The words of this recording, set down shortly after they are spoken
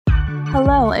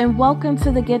Hello, and welcome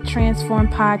to the Get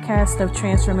Transformed podcast of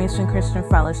Transformation Christian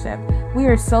Fellowship. We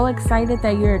are so excited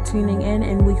that you're tuning in,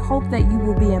 and we hope that you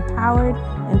will be empowered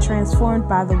and transformed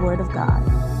by the Word of God.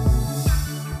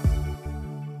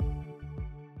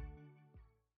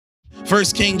 1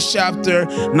 Kings chapter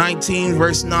 19,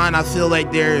 verse 9, I feel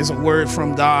like there is a word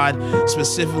from God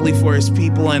specifically for his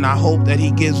people, and I hope that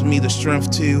he gives me the strength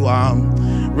to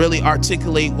really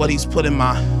articulate what he's put in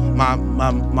my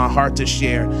heart to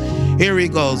share. Here he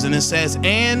goes, and it says,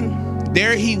 "And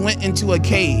there he went into a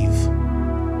cave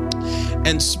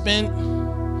and spent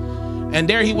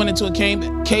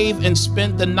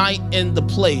the night in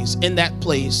that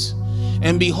place.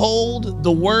 And behold,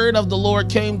 the word of the Lord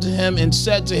came to him and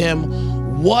said to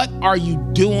him, 'What are you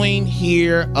doing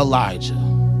here, Elijah?'"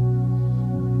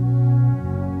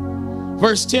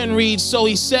 Verse 10 reads, "So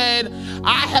he said,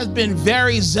 'I have been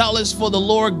very zealous for the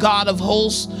Lord God of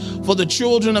hosts, for the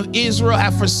children of Israel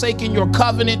have forsaken your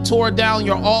covenant, tore down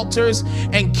your altars,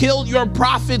 and killed your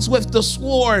prophets with the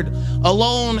sword. I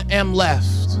alone am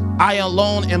left,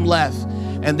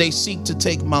 and they seek to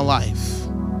take my life.'"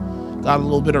 Got a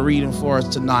little bit of reading for us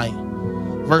tonight.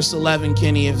 Verse 11,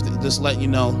 Kenny, if just let you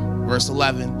know. Verse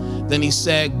 11, "Then he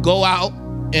said, go out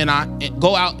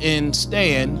and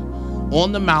stand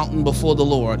on the mountain before the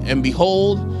Lord. And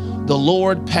behold, the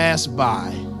Lord passed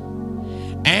by.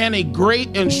 And a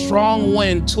great and strong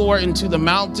wind tore into the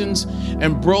mountains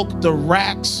and broke the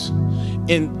rocks,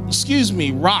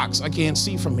 I can't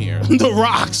see from here, the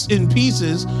rocks in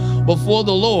pieces before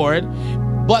the Lord.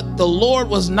 But the Lord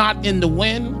was not in the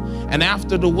wind. And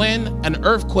after the wind, an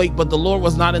earthquake, but the Lord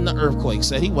was not in the earthquake."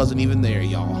 Said he wasn't even there,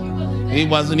 y'all. He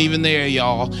wasn't even there,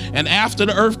 y'all. "And after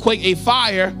the earthquake, a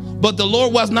fire, but the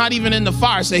Lord was not even in the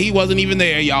fire." Said he wasn't even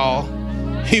there, y'all.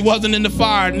 He wasn't in the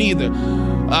fire neither.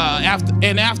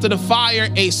 After the fire,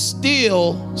 a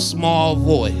still small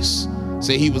voice.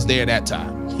 Say he was there that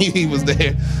time. He was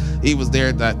there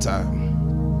at that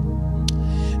time.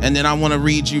 And then I want to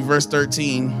read you verse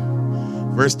 13.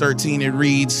 Verse 13, it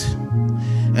reads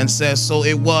and says, "So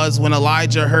it was when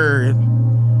Elijah heard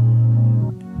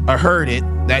it,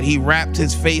 that he wrapped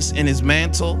his face in his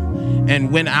mantle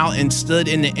and went out and stood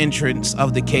in the entrance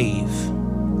of the cave.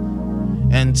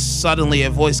 And suddenly a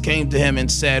voice came to him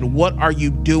and said, 'What are you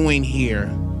doing here,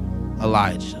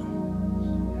 Elijah?'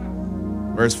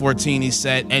 Verse 14, he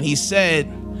said,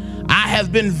 "I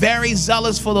have been very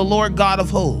zealous for the Lord God of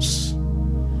hosts,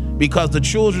 because the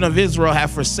children of Israel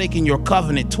have forsaken your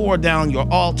covenant, tore down your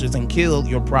altars, and killed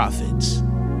your prophets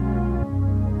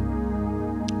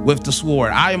with the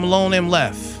sword. I am alone am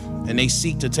left, and they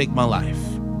seek to take my life."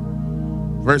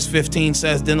 Verse 15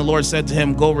 says, "Then the Lord said to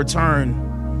him, go return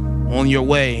on your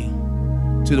way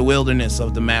to the wilderness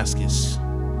of Damascus.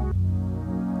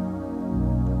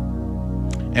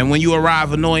 And when you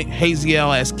arrive, anoint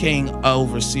Hazael as king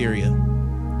over Syria."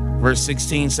 Verse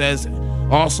 16 says,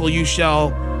 "Also you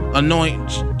shall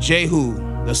anoint Jehu,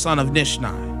 the son of Nimshi,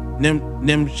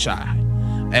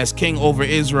 as king over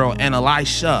Israel, and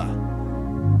Elisha,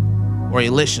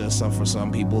 for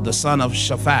some people, the son of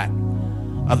Shaphat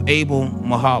of Abel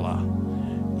Mahala.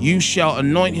 You shall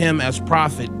anoint him as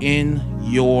prophet in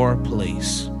your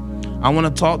place." I want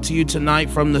to talk to you tonight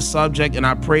from the subject, and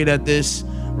I pray that this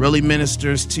really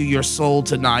ministers to your soul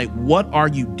tonight. What are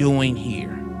you doing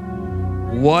here?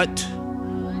 What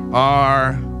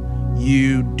are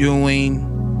you doing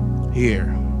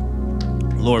here?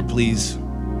 Lord, please,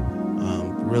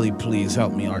 really please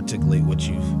help me articulate what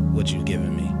you've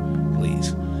given me,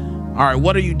 please. All right,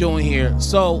 what are you doing here?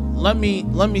 So let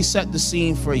me set the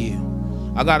scene for you.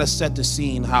 I gotta set the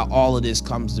scene how all of this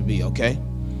comes to be, okay?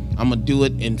 I'm gonna do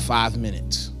it in 5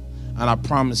 minutes, and I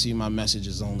promise you my message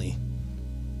is only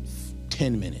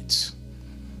 10 minutes.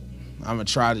 I'm gonna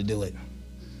try to do it.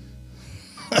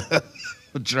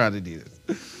 I'll try to do this.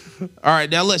 All right,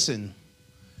 now listen.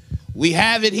 We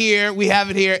have it here,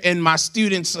 and my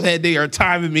students said they are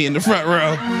timing me in the front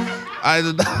row.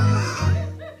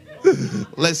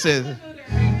 Listen.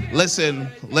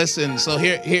 So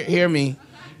hear me.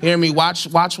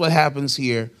 Watch what happens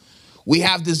here. We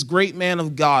have this great man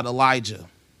of God, Elijah.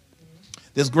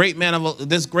 This great man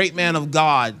of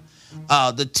God.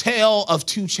 The tale of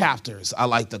two chapters, I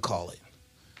like to call it.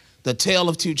 The tale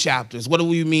of two chapters. What do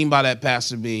we mean by that,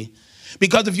 Pastor B?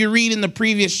 Because if you read in the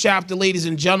previous chapter, ladies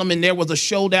and gentlemen, there was a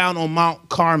showdown on Mount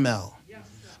Carmel.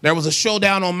 There was a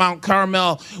showdown on Mount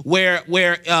Carmel where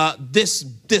this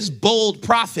bold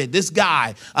prophet, this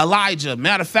guy, Elijah,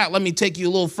 matter of fact, let me take you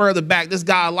a little further back. This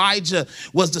guy, Elijah,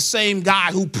 was the same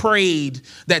guy who prayed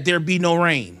that there be no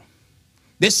rain.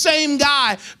 This same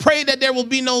guy prayed that there will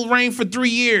be no rain for 3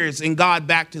 years, and God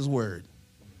backed his word.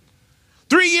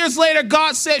 3 years later,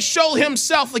 God said, show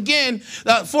himself again,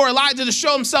 for Elijah to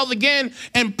show himself again,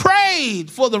 and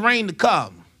prayed for the rain to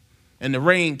come. And the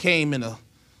rain came in a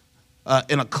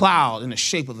cloud in the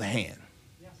shape of a hand.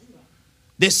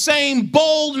 This same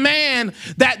bold man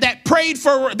that prayed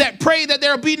that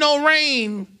there would be no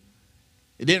rain,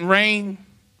 it didn't rain.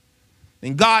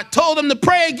 And God told him to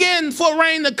pray again for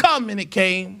rain to come, and it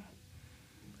came.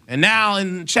 And now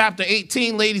in chapter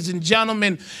 18, ladies and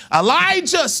gentlemen,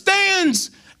 Elijah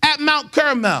stands at Mount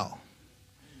Carmel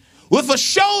with a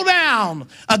showdown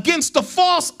against the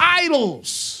false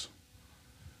idols,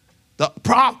 the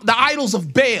idols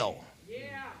of Baal.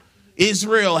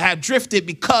 Israel had drifted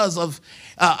because of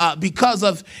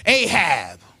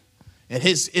Ahab and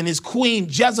his queen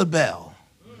Jezebel.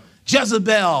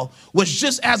 Jezebel was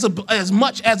just as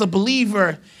much as a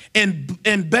believer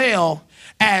in Baal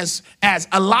as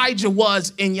Elijah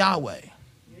was in Yahweh.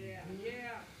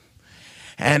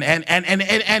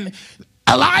 And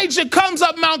Elijah comes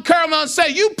up Mount Carmel and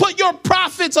says, you put your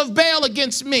prophets of Baal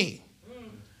against me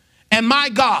and my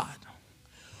God.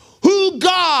 Who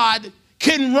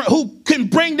can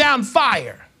bring down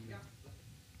fire?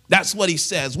 That's what he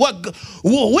says.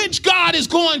 Which God is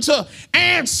going to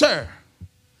answer?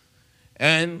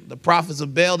 And the prophets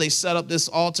of Baal, they set up this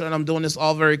altar, and I'm doing this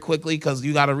all very quickly because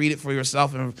you got to read it for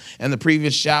yourself in the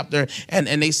previous chapter. And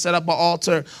they set up an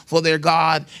altar for their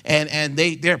God, and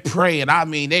they're praying. I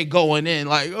mean, they're going in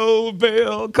like, oh,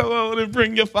 Baal, come on and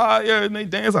bring your fire. And they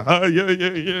dance,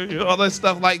 yeah, all that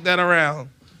stuff like that around.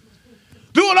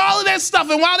 Doing all of that stuff,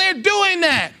 and while they're doing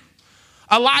that,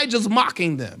 Elijah's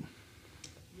mocking them.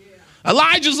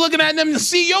 Elijah's looking at them to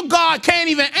see your God can't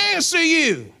even answer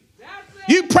you.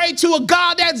 You pray to a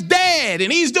God that's dead,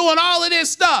 and he's doing all of this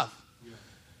stuff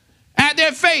at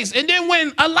their face. And then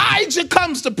when Elijah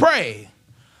comes to pray,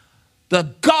 the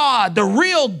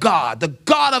real God, the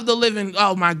God of the living,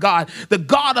 oh my God, the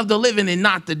God of the living and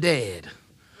not the dead,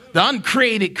 the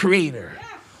uncreated creator,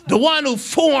 the one who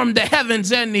formed the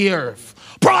heavens and the earth,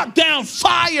 brought down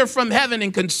fire from heaven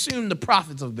and consumed the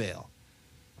prophets of Baal.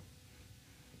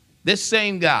 This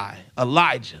same guy,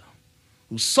 Elijah,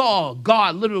 who saw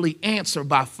God literally answer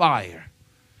by fire,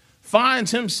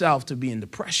 finds himself to be in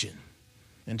depression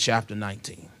in chapter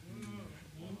 19.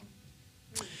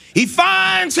 He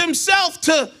finds himself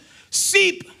to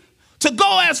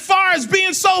go as far as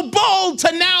being so bold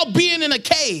to now being in a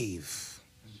cave.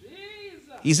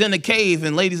 He's in a cave,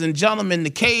 and ladies and gentlemen, the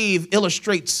cave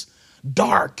illustrates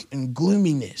dark and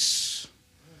gloominess.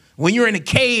 When you're in a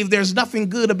cave, there's nothing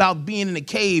good about being in a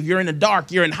cave. You're in the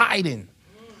dark, you're in hiding.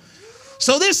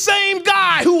 So this same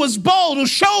guy who was bold, who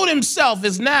showed himself,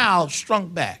 is now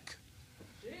shrunk back.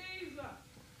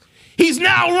 He's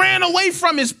now ran away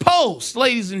from his post,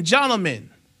 ladies and gentlemen,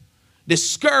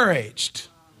 discouraged,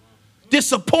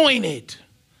 disappointed,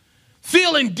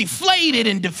 feeling deflated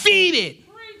and defeated.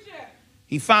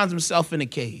 He finds himself in a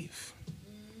cave.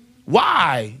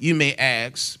 Why, you may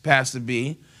ask, Pastor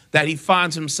B, that he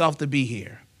finds himself to be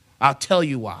here? I'll tell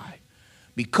you why.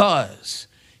 Because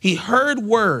he heard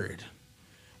word.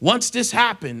 Once this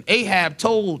happened, Ahab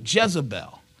told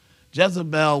Jezebel.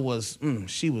 Jezebel was,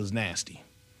 she was nasty.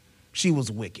 She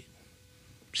was wicked.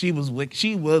 She was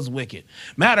wicked.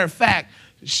 Matter of fact,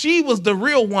 she was the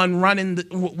real one running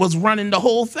the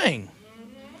whole thing.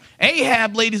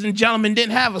 Ahab, ladies and gentlemen,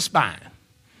 didn't have a spine.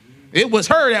 It was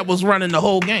her that was running the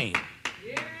whole game.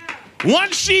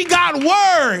 Once she got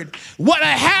word what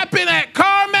had happened at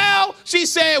Carmel, she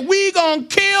said, we gonna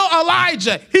kill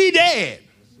Elijah. He dead.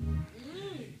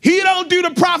 He don't do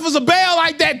the prophets of Baal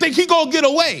like that, think he gonna get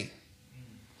away.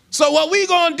 So what we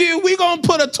gonna do, we gonna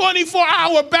put a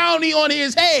 24-hour bounty on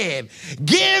his head.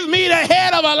 Give me the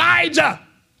head of Elijah.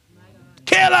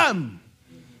 Kill him.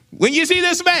 When you see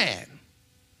this man,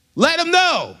 let him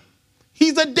know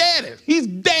he's dead. He's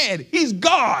dead. He's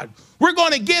gone. We're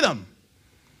gonna get him.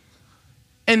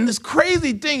 And this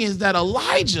crazy thing is that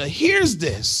Elijah hears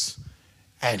this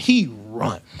and he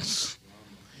runs.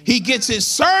 He gets his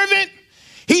servant.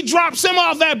 He drops him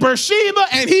off at Beersheba,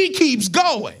 and he keeps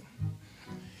going.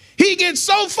 He gets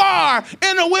so far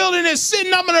in the wilderness,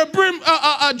 sitting up in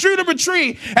a juniper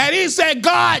tree, and he said,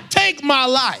 God, take my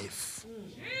life.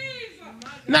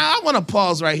 Now, I want to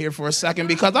pause right here for a second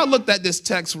because I looked at this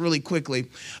text really quickly.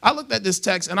 I looked at this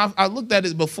text, and I looked at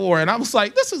it before, and I was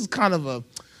like, this is kind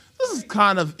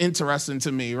of interesting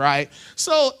to me, right?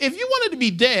 So if you wanted to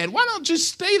be dead, why don't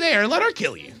just stay there and let her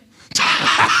kill you?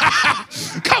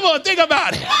 Come Come on, think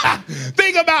about it.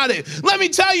 Think about it. Let me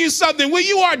tell you something. When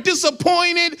you are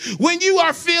disappointed, when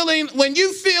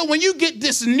you get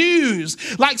this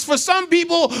news, like for some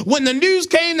people, when the news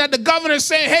came that the governor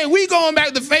saying, hey, we going back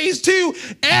to phase 2,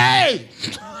 hey,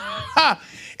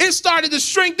 it started to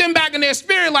shrink them back in their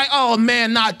spirit like, oh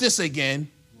man, not this again.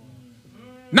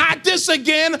 Not this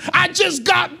again. I just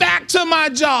got back to my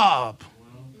job.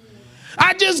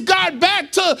 I just got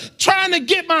back to trying to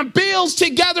get my bills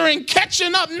together and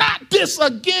catching up. Not this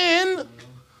again.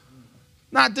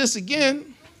 Not this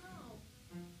again.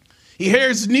 He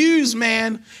hears news,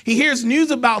 man. He hears news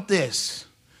about this.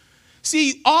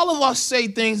 See, all of us say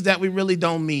things that we really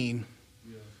don't mean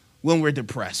when we're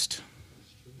depressed.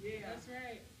 Yeah, that's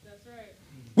right. That's right.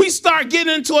 We start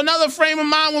getting into another frame of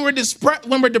mind when we're depressed,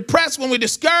 when we're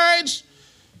discouraged.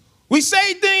 We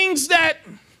say things that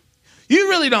you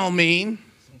really don't mean.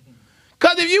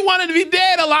 Because if you wanted to be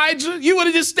dead, Elijah, you would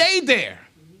have just stayed there.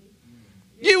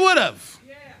 You would have.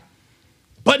 Yeah.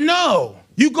 But no,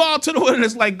 you go out to the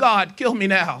wilderness like, God, kill me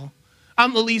now.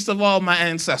 I'm the least of all my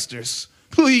ancestors.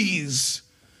 Please,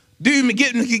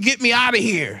 get me out of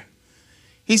here.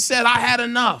 He said, I had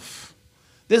enough.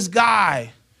 This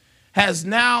guy has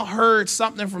now heard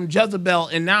something from Jezebel,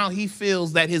 and now he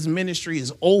feels that his ministry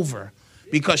is over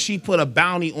because she put a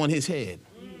bounty on his head.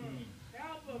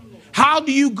 How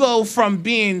do you go from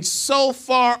being so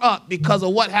far up because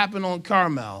of what happened on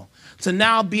Carmel to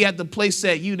now be at the place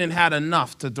that you didn't had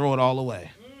enough to throw it all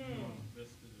away?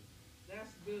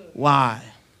 That's good. Why?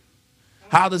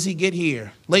 How does he get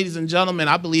here? Ladies and gentlemen,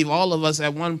 I believe all of us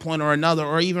at one point or another,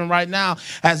 or even right now,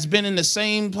 has been in the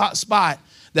same spot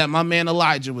that my man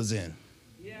Elijah was in.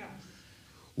 Yeah.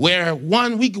 Where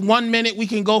one minute we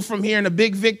can go from here in a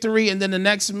big victory, and then the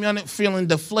next minute feeling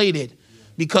deflated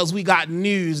because we got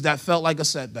news that felt like a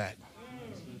setback.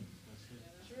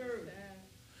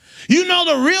 You know,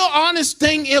 the real honest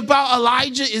thing about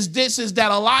Elijah is that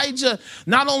Elijah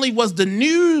not only was the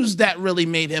news that really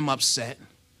made him upset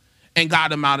and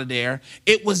got him out of there,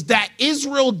 it was that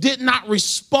Israel did not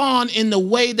respond in the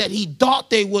way that he thought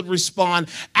they would respond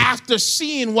after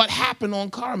seeing what happened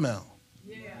on Carmel.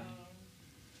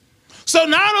 So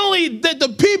not only did the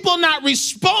people not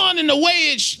respond in the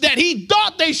way that he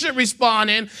thought they should respond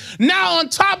in, now on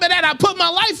top of that, I put my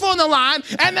life on the line,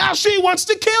 and now she wants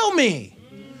to kill me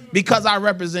because I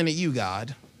represented you,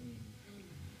 God.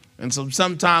 And so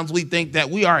sometimes we think that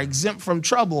we are exempt from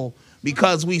trouble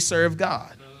because we serve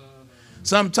God.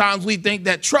 Sometimes we think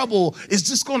that trouble is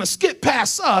just going to skip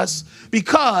past us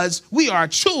because we are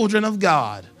children of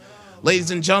God.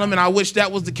 Ladies and gentlemen, I wish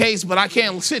that was the case, but I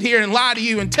can't sit here and lie to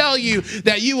you and tell you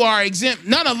that you are exempt.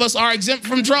 None of us are exempt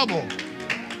from trouble.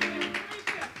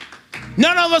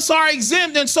 None of us are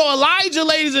exempt. And so Elijah,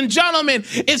 ladies and gentlemen,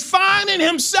 is finding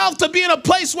himself to be in a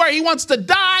place where he wants to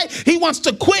die. He wants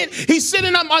to quit. He's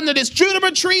sitting up under this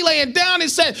juniper tree laying down and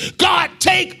said, God,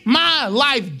 take my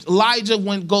life. Elijah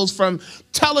goes from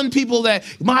telling people that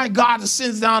my God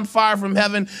sends down fire from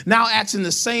heaven, now asking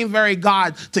the same very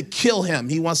God to kill him.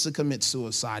 He wants to commit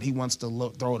suicide. He wants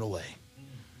to throw it away.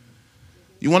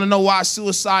 You want to know why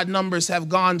suicide numbers have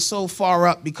gone so far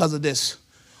up because of this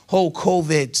whole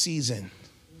COVID season?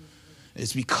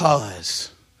 It's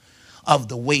because of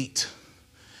the weight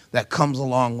that comes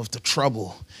along with the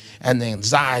trouble and the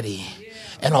anxiety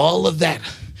and all of that.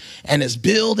 And it's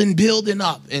building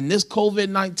up. And this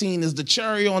COVID-19 is the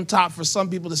cherry on top for some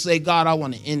people to say, God, I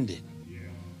want to end it.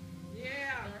 Yeah,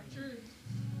 true.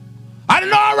 I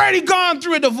done already gone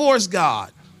through a divorce,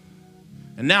 God.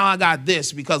 And now I got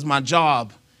this because my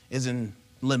job is in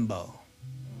limbo.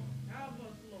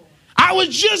 Our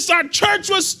church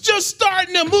was just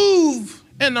starting to move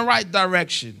in the right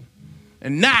direction.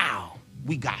 And now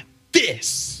we got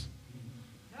this.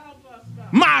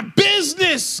 My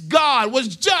business, God,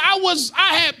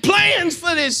 I had plans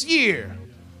for this year.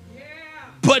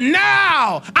 But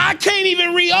now I can't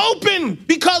even reopen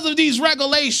because of these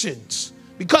regulations,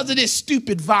 because of this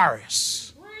stupid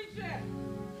virus.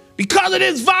 Because of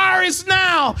this virus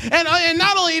now. And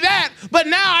not only that, but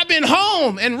now I've been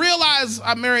home and realized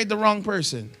I married the wrong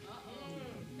person.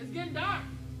 It's getting dark.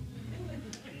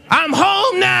 I'm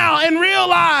home now and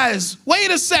realize, wait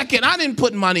a second, I didn't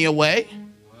put money away.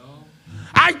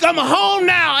 I'm home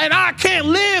now and I can't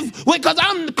live because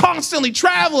I'm constantly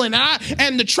traveling.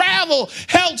 And the travel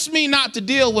helps me not to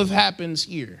deal with what happens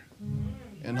here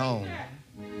and home.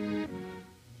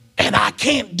 And I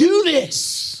can't do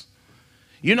this.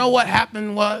 You know what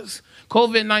happened was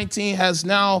COVID-19 has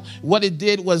now, what it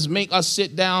did was make us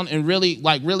sit down and really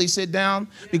sit down,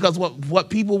 because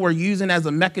what people were using as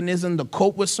a mechanism to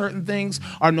cope with certain things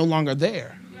are no longer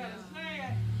there.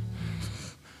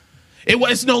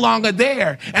 It's no longer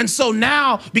there. And so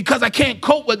now, because I can't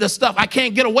cope with the stuff, I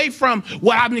can't get away from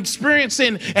what I'm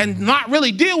experiencing and not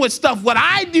really deal with stuff. What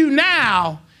I do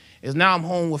now is now I'm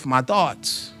home with my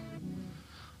thoughts.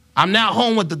 I'm now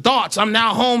home with the thoughts. I'm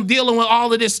now home dealing with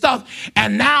all of this stuff.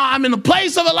 And now I'm in the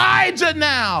place of Elijah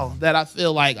now that I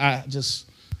feel like I just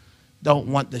don't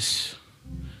want this.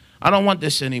 I don't want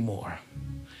this anymore.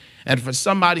 And for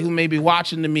somebody who may be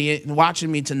watching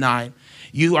me tonight,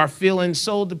 you are feeling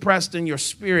so depressed in your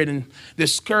spirit and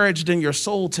discouraged in your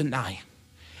soul tonight.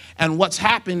 And what's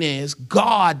happened is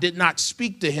God did not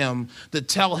speak to him to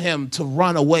tell him to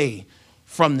run away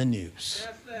from the news.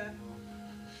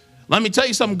 Let me tell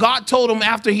you something. God told him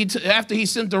after he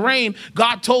sent the rain,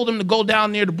 God told him to go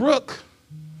down near the brook.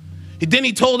 Then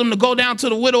he told him to go down to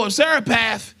the widow of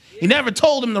Zarephath. He never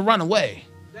told him to run away.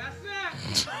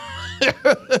 That's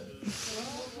it.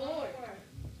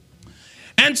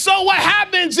 And so what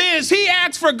happens is he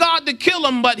asked for God to kill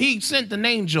him, but he sent an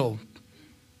angel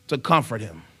to comfort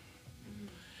him.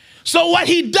 So what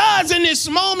he does in this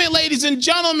moment, ladies and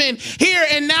gentlemen, here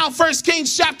and now, 1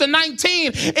 Kings chapter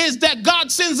 19, is that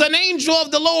God sends an angel of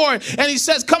the Lord and he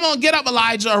says, come on, get up,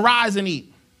 Elijah, arise and eat.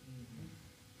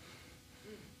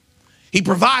 He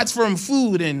provides for him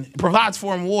food and provides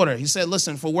for him water. He said,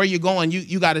 listen, for where you're going,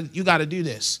 you got to do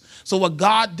this. So what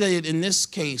God did in this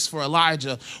case for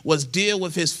Elijah was deal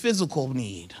with his physical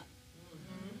need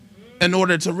in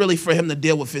order to really for him to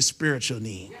deal with his spiritual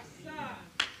need.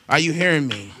 Are you hearing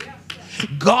me?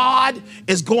 God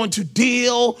is going to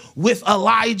deal with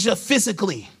Elijah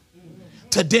physically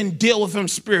to then deal with him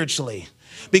spiritually.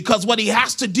 Because what he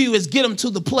has to do is get him to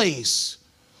the place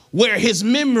where his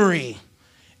memory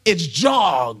is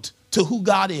jogged to who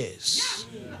God is.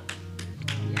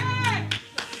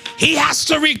 He has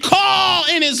to recall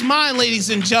in his mind, ladies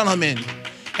and gentlemen,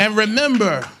 and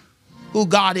remember who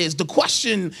God is. The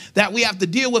question that we have to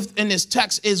deal with in this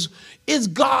text is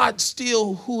God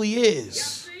still who he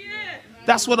is?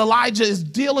 That's what Elijah is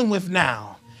dealing with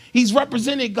now. He's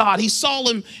represented God. He saw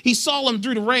him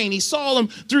through the rain. He saw him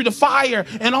through the fire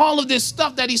and all of this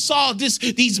stuff that he saw,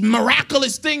 these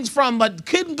miraculous things from. But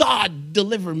can God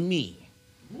deliver me?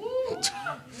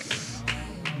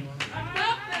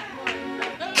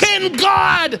 Can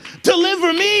God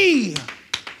deliver me?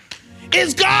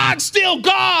 Is God still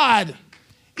God?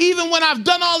 Even when I've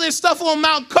done all this stuff on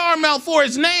Mount Carmel for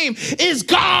his name, is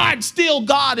God still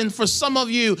God? And for some of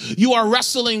you, you are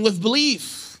wrestling with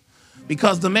belief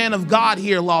because the man of God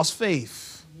here lost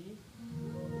faith.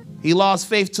 He lost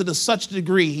faith to such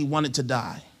degree he wanted to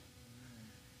die.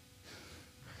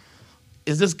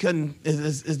 Is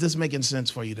this making sense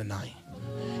for you tonight?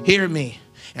 Hear me.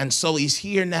 And so he's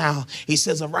here now. He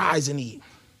says, arise and eat.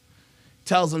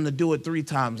 Tells him to do it 3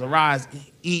 times. Arise,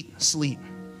 eat, sleep.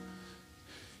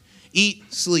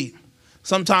 Eat, sleep.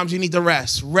 Sometimes you need to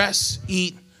rest. Rest,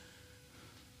 eat.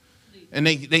 And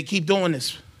they keep doing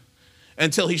this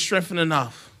until he's strengthened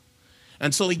enough.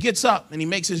 And so he gets up and he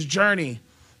makes his journey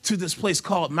to this place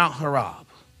called Mount Horeb.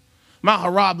 Mount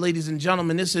Horeb, ladies and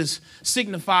gentlemen, this is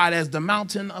signified as the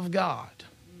mountain of God.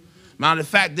 Matter of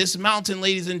fact, this mountain,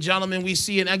 ladies and gentlemen, we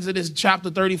see in Exodus chapter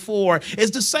 34,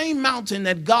 is the same mountain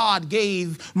that God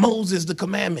gave Moses the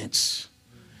commandments.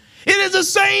 It is the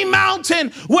same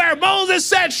mountain where Moses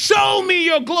said, show me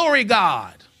your glory,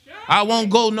 God. I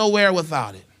won't go nowhere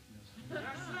without it.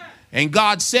 And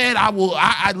God said,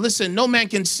 listen, no man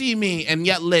can see me and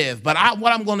yet live. But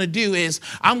what I'm going to do is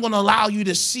I'm going to allow you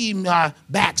to see my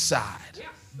backside.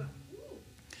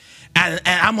 And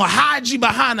I'm going to hide you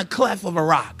behind a cleft of a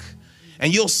rock.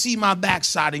 And you'll see my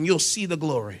backside and you'll see the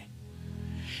glory.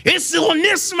 It's on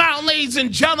this mountain, ladies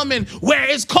and gentlemen, where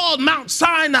it's called Mount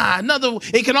Sinai.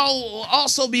 It can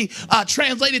also be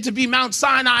translated to be Mount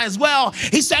Sinai as well.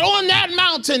 He said on that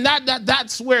mountain,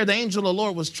 that's where the angel of the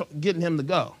Lord was getting him to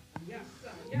go.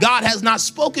 God has not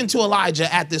spoken to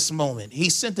Elijah at this moment. He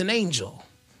sent an angel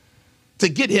to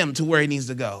get him to where he needs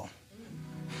to go.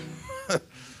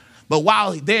 But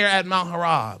while there at Mount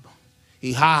Horeb,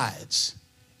 he hides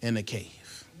in a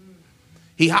cave.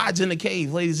 He hides in a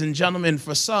cave, ladies and gentlemen.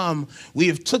 For some, we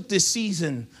have took this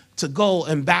season to go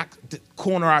and back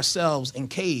corner ourselves in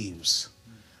caves.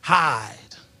 Hide.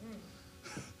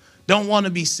 Don't want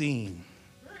to be seen.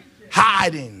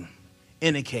 Hiding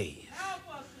in a cave.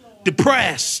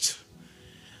 Depressed.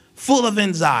 Full of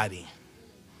anxiety.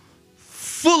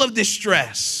 Full of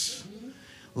distress.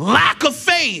 Lack of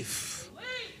faith.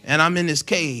 And I'm in this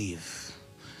cave.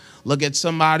 Look at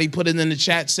somebody, put it in the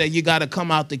chat, say, you got to come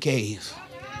out the cave.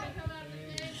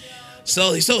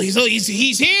 So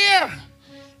he's here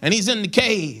and he's in the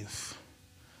cave.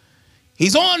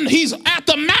 He's at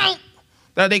the mount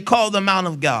that they call the Mount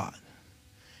of God.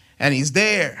 And he's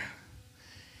there.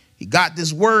 He got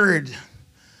this word.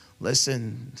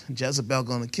 Listen, Jezebel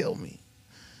gonna kill me.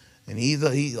 And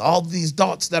he all these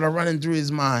thoughts that are running through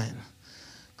his mind.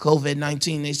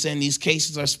 COVID-19, they saying these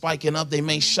cases are spiking up. They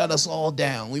may shut us all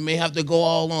down. We may have to go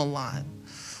all online.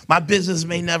 My business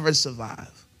may never survive.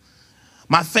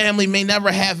 My family may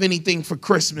never have anything for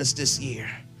Christmas this year.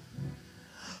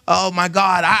 Oh my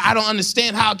God, I don't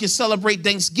understand how I can celebrate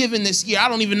Thanksgiving this year. I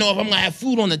don't even know if I'm gonna have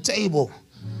food on the table.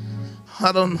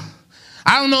 I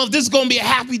don't know if this is gonna be a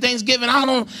happy Thanksgiving.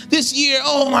 This year,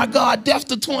 oh my God, death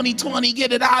to 2020,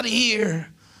 get it out of here.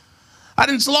 I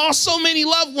done lost so many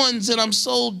loved ones and I'm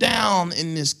so down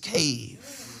in this cave.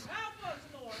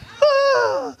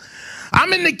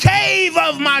 I'm in the cave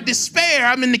of my despair.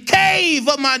 I'm in the cave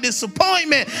of my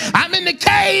disappointment. I'm in the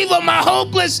cave of my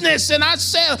hopelessness. And I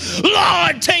said,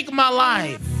 Lord, take my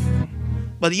life.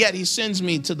 But yet he sends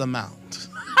me to the mount.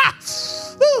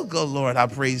 Oh, good Lord, I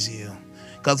praise you.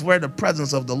 Because where the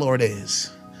presence of the Lord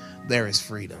is, there is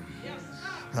freedom.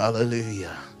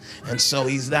 Hallelujah. And so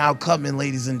he's now coming,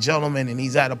 ladies and gentlemen, and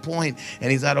he's at a point,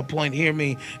 hear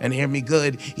me and hear me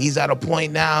good. He's at a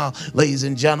point now, ladies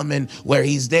and gentlemen, where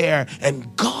he's there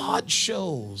and God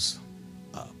shows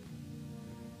up.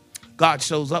 God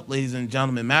shows up, ladies and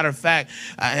gentlemen. Matter of fact,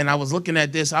 and I was looking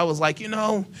at this, I was like,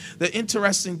 the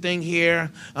interesting thing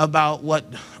here about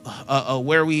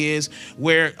where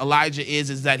Elijah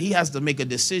is that he has to make a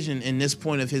decision in this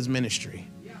point of his ministry.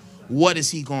 What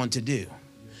is he going to do?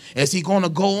 Is he going to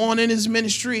go on in his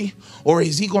ministry, or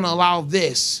is he going to allow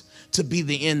this to be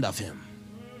the end of him?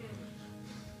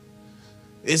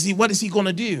 What is he going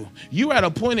to do? You're at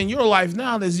a point in your life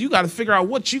now that you got to figure out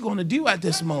what you're going to do at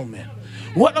this moment.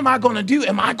 What am I going to do?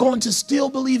 Am I going to still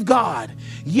believe God,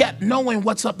 yet knowing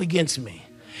what's up against me?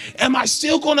 Am I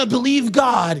still going to believe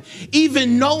God,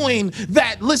 even knowing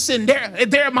that, listen,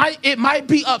 it might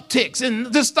be upticks and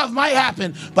this stuff might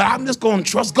happen, but I'm just going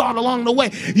to trust God along the way.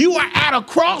 You are at a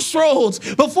crossroads.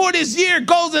 Before this year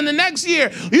goes into next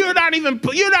year, you're not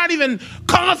even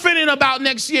confident about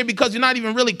next year because you're not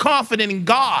even really confident in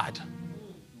God.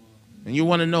 And you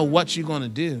want to know what you're going to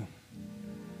do.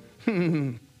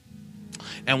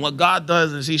 And what God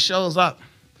does is he shows up.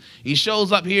 He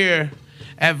shows up here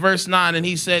at verse 9, and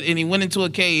he said, and he went into a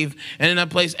cave, and in that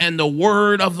place, and the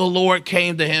word of the Lord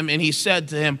came to him, and he said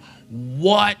to him,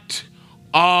 what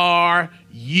are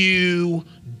you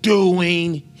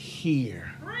doing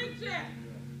here?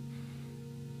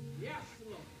 Yes,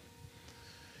 Lord.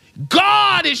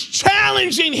 God is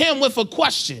challenging him with a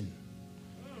question.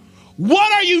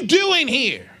 What are you doing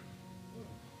here?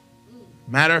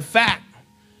 Matter of fact,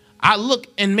 I look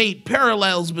and made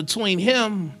parallels between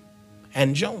him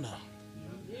and Jonah.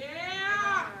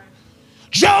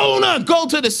 Jonah, go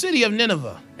to the city of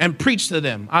Nineveh and preach to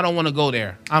them. I don't want to go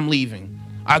there. I'm leaving.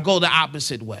 I go the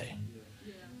opposite way.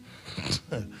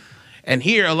 And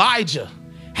here Elijah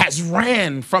has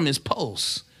ran from his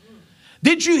post.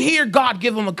 Did you hear God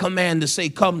give him a command to say,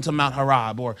 come to Mount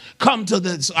Horeb, or come to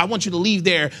this? I want you to leave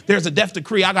there. There's a death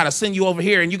decree. I got to send you over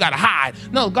here and you got to hide.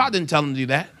 No, God didn't tell him to do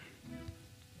that.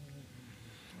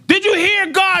 Did you hear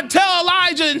God tell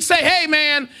Elijah and say, hey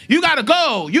man, you got to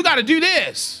go. You got to do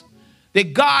this.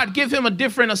 Did God give him a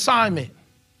different assignment?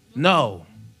 No.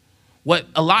 What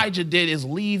Elijah did is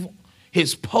leave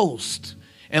his post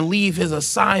and leave his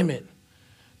assignment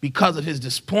because of his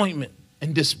disappointment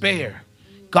and despair.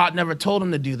 God never told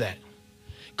him to do that.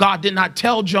 God did not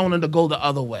tell Jonah to go the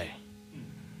other way.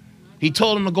 He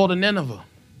told him to go to Nineveh.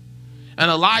 And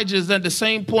Elijah is at the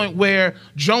same point where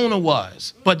Jonah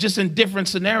was, but just in different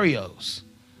scenarios.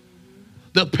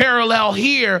 The parallel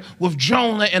here with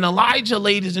Jonah and Elijah,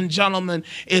 ladies and gentlemen,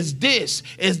 is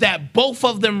that both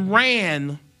of them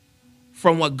ran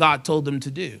from what God told them to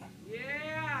do.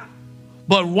 Yeah.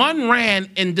 But one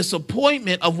ran in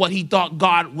disappointment of what he thought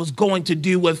God was going to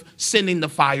do with sending the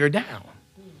fire down,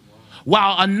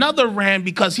 while another ran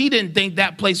because he didn't think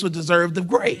that place would deserve the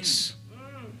grace.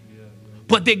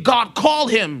 But did God call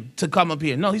him to come up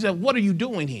here? No, he said, what are you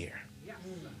doing here?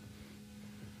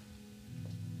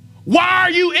 Why are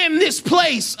you in this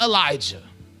place, Elijah?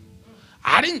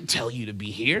 I didn't tell you to be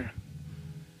here.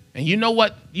 And you know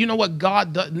what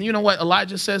God does? You know what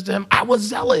Elijah says to him? I was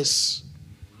zealous.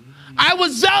 I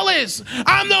was zealous.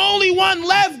 I'm the only one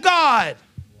left, God.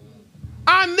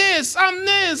 I'm this, I'm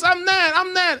this, I'm that,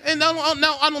 I'm that. And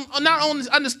not only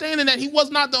understanding that he was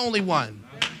not the only one.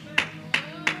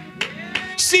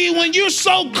 See, when you're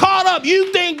so caught up,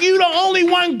 you think you're the only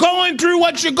one going through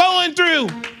what you're going through.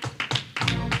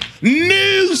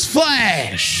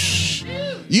 Newsflash.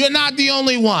 You're not the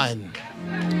only one.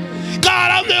 God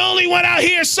God, I'm the only one out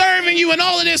here serving you and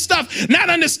all of this stuff. Not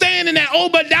understanding that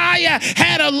Obadiah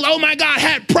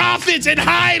had prophets in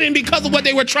hiding because of what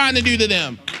they were trying to do to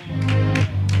them.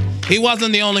 He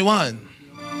wasn't the only one.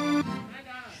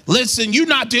 Listen, you're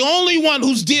not the only one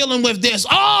who's dealing with this.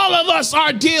 All of us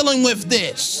are dealing with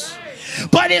this.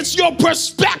 But it's your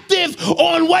perspective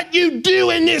on what you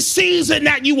do in this season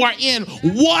that you are in.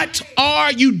 What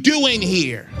are you doing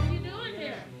here?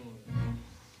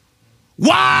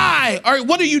 Why? Or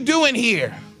what are you doing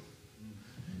here?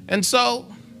 And so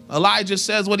Elijah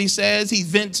says what he says. He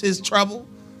vents his trouble.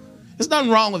 There's nothing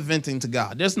wrong with venting to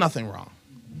God. There's nothing wrong.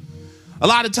 A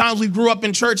lot of times we grew up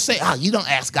in church say, oh, you don't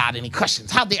ask God any questions.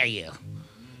 How dare you?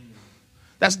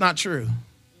 That's not true.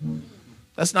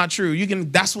 That's not true.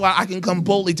 That's why I can come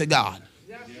boldly to God.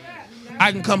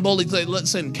 I can come boldly to,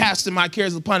 listen, casting my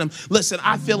cares upon him. Listen,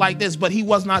 I feel like this, but he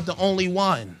was not the only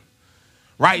one.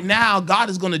 Right now, God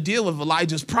is going to deal with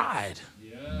Elijah's pride.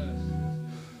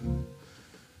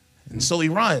 And so he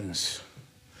runs.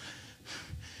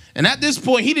 And at this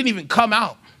point, he didn't even come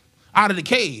out of the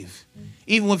cave.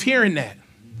 Even with hearing that,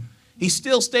 he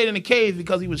still stayed in the cave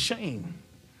because he was ashamed.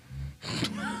 He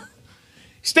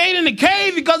stayed in the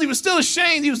cave because he was still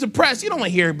ashamed. He was depressed. You don't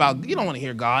want to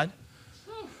hear God.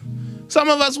 Some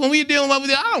of us, when we're dealing with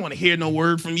it, I don't want to hear no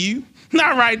word from you.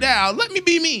 Not right now. Let me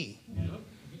be me.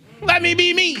 Let me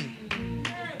be me.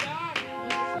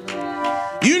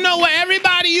 You know what?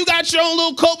 Everybody, you got your own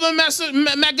little coping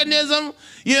mechanism.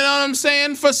 You know what I'm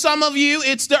saying? For some of you,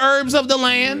 it's the herbs of the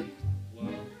land.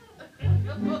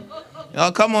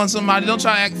 Oh, come on, somebody. Don't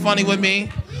try to act funny with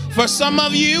me. For some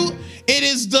of you,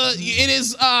 it's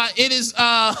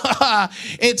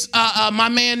my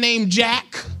man named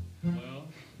Jack.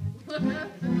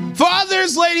 For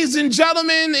others, ladies and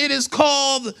gentlemen, it is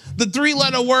called the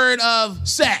 3-letter word of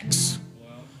sex.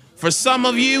 For some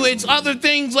of you, it's other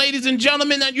things, ladies and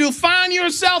gentlemen, that you'll find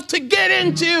yourself to get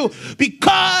into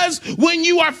because when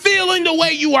you are feeling the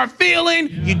way you are feeling,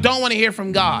 you don't want to hear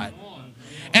from God.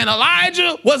 And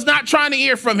Elijah was not trying to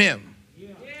hear from him.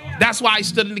 That's why he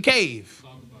stood in the cave.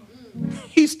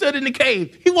 He stood in the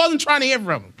cave. He wasn't trying to hear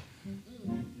from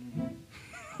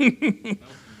him.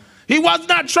 He was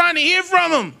not trying to hear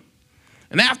from him.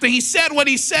 And after he said what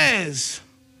he says,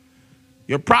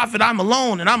 your prophet, I'm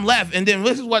alone and I'm left. And then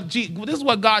this is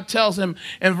what God tells him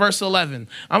in verse 11.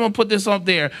 I'm going to put this up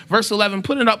there. Verse 11,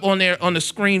 put it up on there on the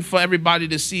screen for everybody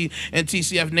to see in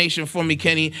TCF Nation for me,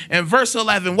 Kenny. And verse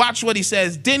 11, watch what he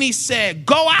says. Then he said,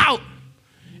 go out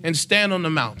and stand on the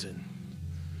mountain.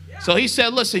 So he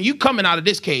said, listen, you coming out of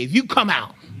this cave. You come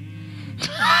out.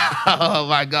 Oh,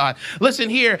 my God. Listen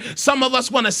here. Some of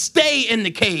us want to stay in the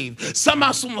cave. Some of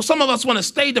us want to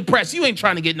stay depressed. You ain't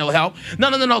trying to get no help.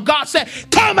 No. God said,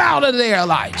 come out of there,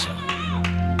 Elijah.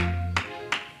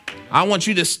 I want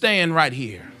you to stand right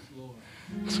here.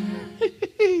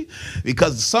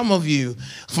 Because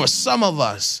for some of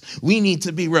us, we need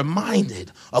to be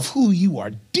reminded of who you are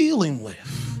dealing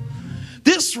with.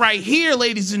 This right here,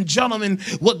 ladies and gentlemen,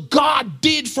 what God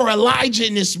did for Elijah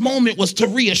in this moment was to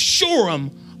reassure him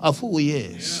of who he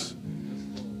is.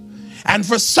 And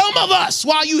for some of us,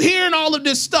 while you're hearing all of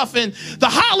this stuff and the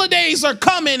holidays are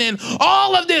coming and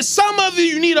all of this, some of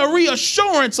you need a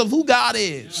reassurance of who God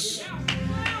is.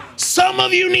 Some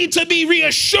of you need to be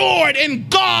reassured,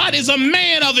 and God is a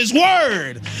man of his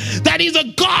word, that he's a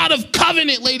God of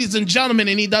covenant, ladies and gentlemen,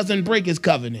 and he doesn't break his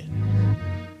covenant.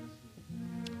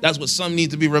 That's what some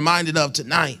need to be reminded of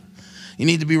tonight. You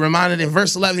need to be reminded in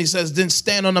verse 11, he says, then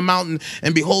stand on the mountain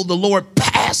and behold, the Lord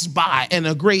passed by in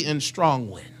a great and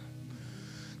strong wind.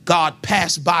 God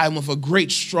passed by him with a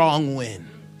great strong wind.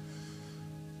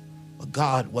 But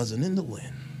God wasn't in the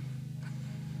wind.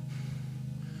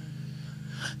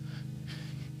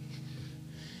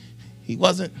 He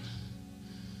wasn't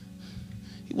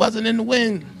in the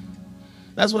wind.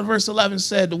 That's what verse 11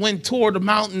 said. The wind tore the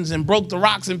mountains and broke the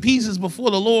rocks in pieces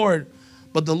before the Lord,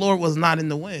 but the Lord was not in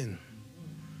the wind.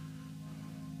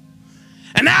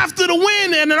 And after the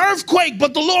wind and an earthquake,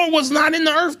 but the Lord was not in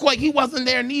the earthquake. He wasn't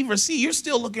there neither. See, you're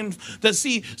still looking to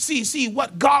see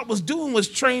what God was doing was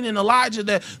training Elijah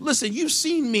that, listen, you've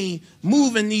seen me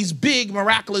move in these big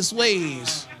miraculous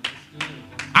ways.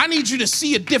 I need you to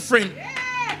see a different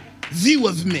view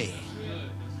of me.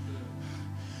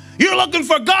 You're looking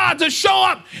for God to show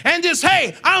up and just,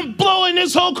 hey, I'm blowing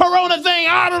this whole corona thing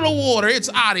out of the water. It's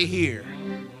out of here.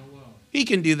 He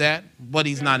can do that, but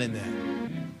he's not in there.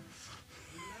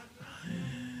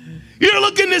 You're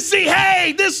looking to see,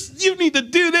 hey, you need to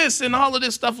do this and all of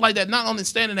this stuff like that, not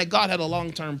understanding that God had a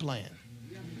long-term plan.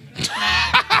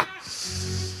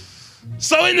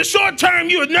 So in the short term,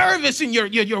 you're nervous and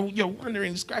you're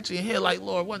wondering, scratching your head like,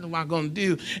 Lord, what am I going to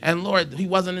do? And Lord, he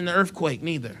wasn't in the earthquake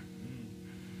neither.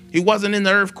 He wasn't in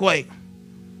the earthquake.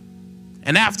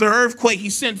 And after the earthquake, he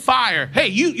sent fire. Hey,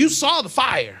 you saw the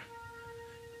fire.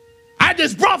 I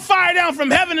just brought fire down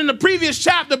from heaven in the previous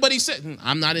chapter, but he said,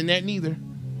 I'm not in there neither.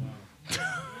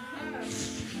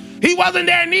 He wasn't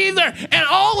there neither. And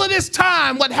all of this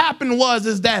time, what happened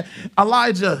is that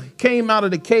Elijah came out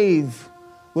of the cave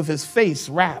with his face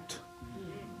wrapped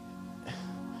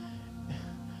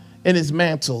in his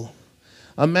mantle.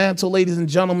 A mantle, ladies and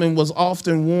gentlemen, was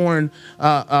often worn,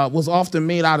 was often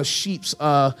made out of sheep's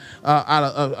fur,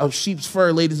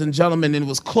 ladies and gentlemen, and it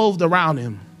was clothed around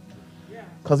him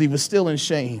because he was still in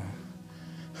shame.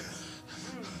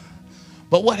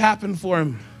 But what happened for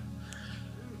him?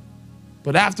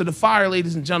 But after the fire,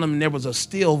 ladies and gentlemen, there was a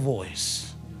still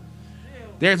voice.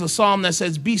 There's a psalm that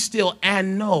says, be still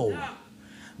and know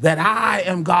that I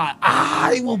am God.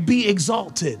 I will be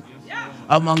exalted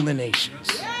among the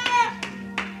nations.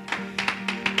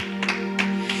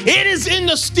 It is in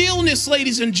the stillness,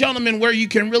 ladies and gentlemen, where you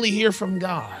can really hear from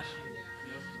God.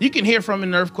 You can hear from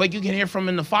an earthquake. You can hear from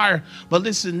in the fire. But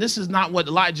listen, this is not what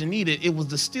Elijah needed. It was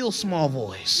the still small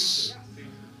voice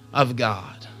of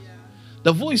God.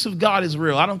 The voice of God is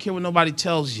real. I don't care what nobody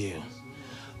tells you.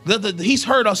 He's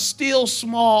heard a still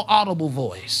small audible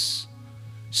voice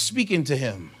speaking to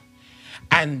him.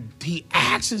 And he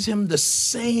asks him the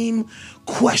same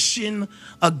question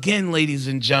again, ladies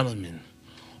and gentlemen.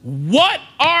 What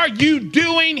are you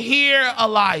doing here,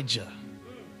 Elijah?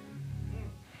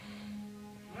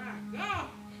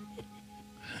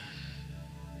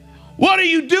 What are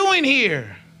you doing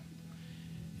here?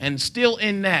 And still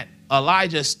in that,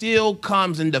 Elijah still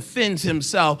comes and defends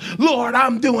himself. Lord,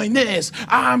 I'm doing this.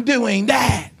 I'm doing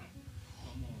that.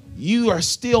 You are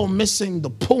still missing the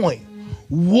point.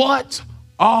 What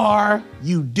are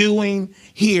you doing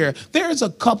here? There's a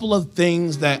couple of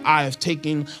things that I have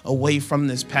taken away from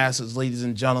this passage, ladies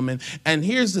and gentlemen. And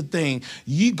here's the thing.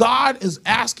 God is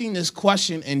asking this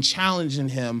question and challenging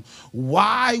him.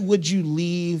 Why would you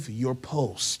leave your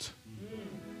post?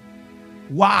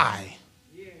 Why?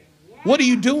 What are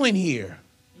you doing here?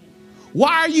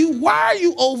 Why are you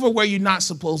over where you're not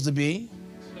supposed to be?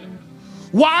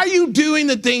 Why are you doing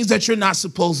the things that you're not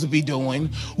supposed to be doing?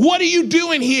 What are you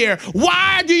doing here?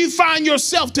 Why do you find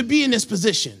yourself to be in this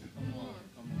position?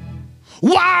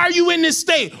 Why are you in this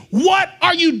state? What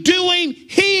are you doing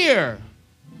here?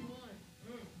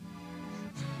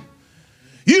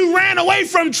 You ran away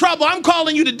from trouble. I'm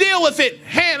calling you to deal with it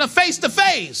face to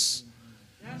face.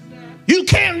 You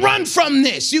can't run from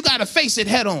this. You got to face it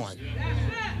head on.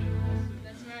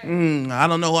 I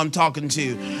don't know who I'm talking to.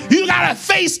 You got to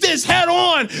face this head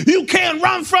on. You can't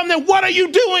run from it. What are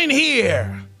you doing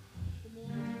here?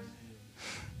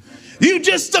 You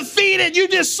just defeated. You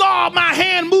just saw my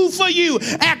hand move for you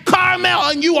at Carmel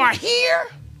and you are here?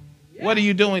 What are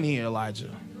you doing here, Elijah?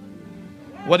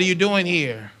 What are you doing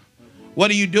here? What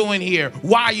are you doing here?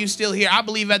 Why are you still here? I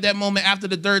believe at that moment, after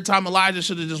the third time, Elijah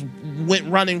should have just went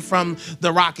running from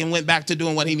the rock and went back to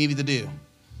doing what he needed to do.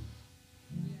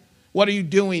 What are you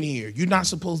doing here? You're not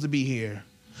supposed to be here.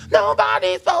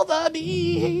 Nobody's supposed to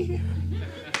be here.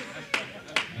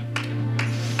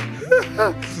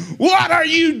 What are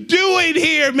you doing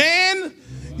here, man?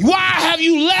 Why have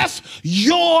you left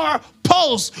your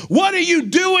post? What are you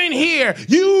doing here?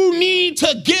 You need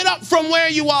to get up from where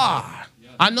you are.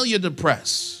 I know you're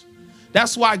depressed.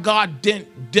 That's why God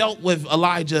dealt with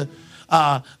Elijah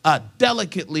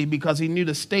delicately, because he knew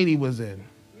the state he was in.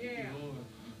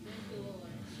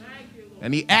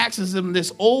 And he asks him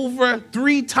this over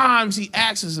 3 times. He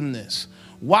asks him this.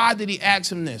 Why did he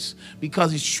ask him this?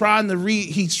 Because he's trying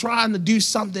to do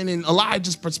something in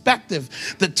Elijah's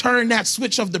perspective to turn that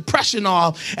switch of depression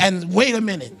off. And wait a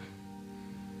minute,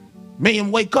 make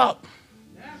him wake up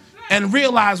and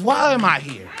realize, why am I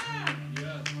here?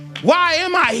 Why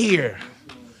am I here?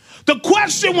 The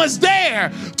question was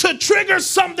there to trigger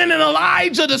something in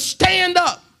Elijah to stand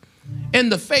up in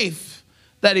the faith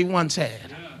that he once had.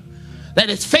 That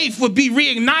his faith would be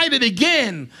reignited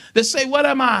again to say, what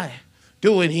am I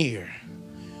doing here?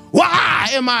 Why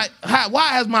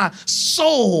has my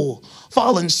soul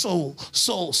fallen so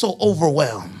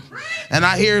overwhelmed? And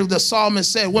I hear the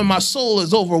psalmist say, when my soul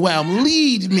is overwhelmed,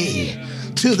 lead me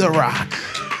to the rock.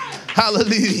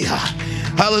 Hallelujah.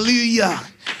 Hallelujah.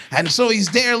 And so he's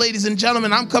there, ladies and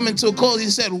gentlemen. I'm coming to a close. He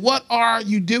said, what are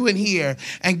you doing here?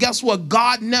 And guess what?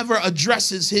 God never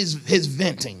addresses his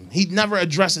venting. He never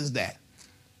addresses that.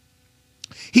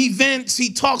 He vents,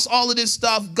 he talks all of this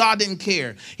stuff. God didn't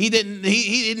care. He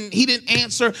didn't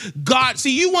answer. God,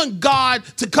 see, you want God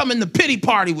to come in the pity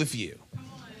party with you.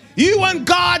 You want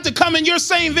God to come in your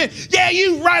same vent. Yeah,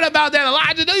 you right about that,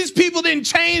 Elijah. These people didn't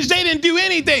change. They didn't do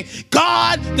anything.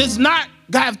 God does not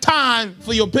have time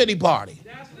for your pity party.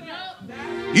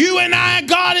 You and I,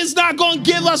 God is not going to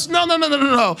give us,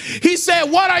 no. He said,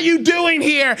 what are you doing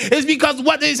here? Is because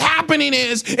what is happening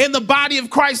is, in the body of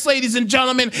Christ, ladies and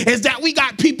gentlemen, is that we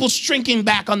got people shrinking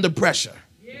back under pressure.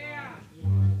 Yeah.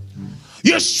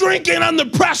 You're shrinking under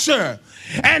pressure.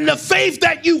 And the faith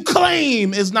that you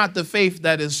claim is not the faith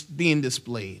that is being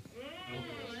displayed.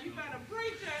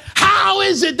 How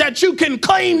is it that you can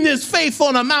claim this faith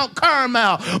on a Mount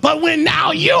Carmel, but when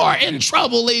now you're in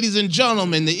trouble, ladies and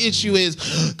gentlemen, the issue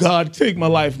is, God, take my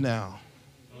life now.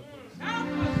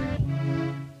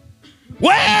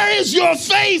 Where is your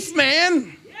faith,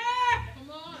 man?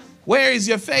 Where is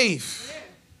your faith?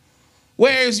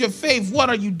 Where is your faith? What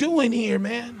are you doing here,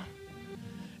 man?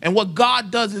 And what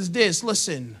God does is this,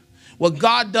 listen, what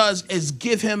God does is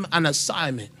give him an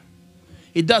assignment.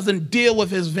 He doesn't deal with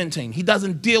his venting. He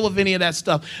doesn't deal with any of that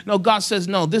stuff. No, God says,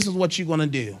 no, this is what you're going to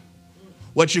do.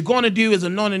 What you're going to do is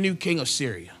anoint a new king of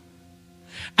Syria.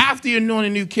 After you anoint a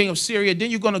new king of Syria,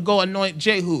 then you're going to go anoint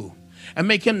Jehu and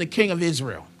make him the king of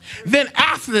Israel. Then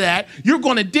after that, you're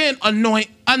going to then anoint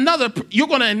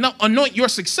anoint your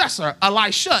successor,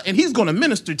 Elisha, and he's going to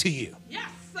minister to you. Yes.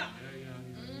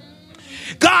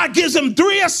 God gives him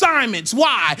 3 assignments.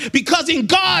 Why? Because in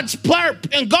God's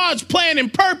plan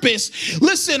and purpose,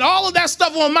 listen, all of that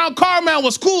stuff on Mount Carmel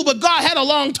was cool, but God had a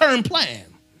long-term plan.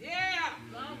 Yeah.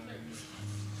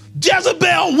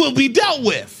 Jezebel will be dealt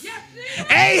with.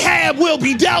 Ahab will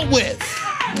be dealt with.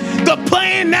 The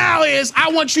plan now is,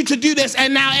 I want you to do this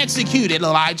and now execute it,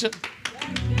 Elijah.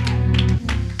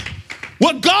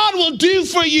 What God will do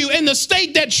for you in the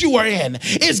state that you are in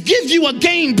is give you a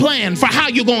game plan for how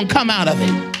you're going to come out of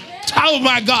it. Oh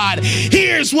my God,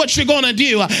 here's what you're going to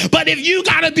do. But if you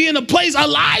got to be in a place,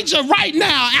 Elijah right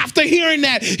now, after hearing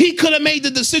that, he could have made the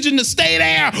decision to stay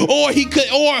there, or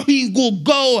he will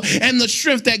go in the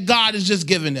strength that God has just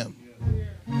given him.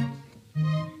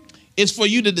 It's for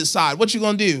you to decide what you're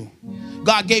going to do.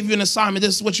 God gave you an assignment.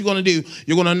 This is what you're going to do.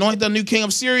 You're going to anoint the new king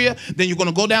of Syria. Then you're going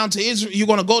to go down to Israel. You're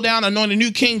going to go down, anoint a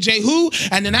new king, Jehu.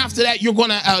 And then after that, you're going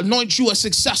to anoint you a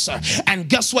successor. And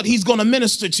guess what? He's going to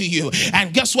minister to you.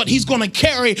 And guess what? He's going to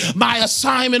carry my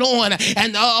assignment on.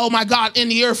 And oh my God, in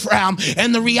the earth realm.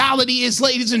 And the reality is,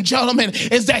 ladies and gentlemen,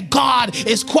 is that God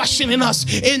is questioning us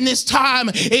in this time.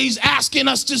 He's asking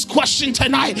us this question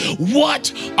tonight.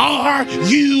 What are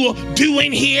you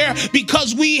doing here?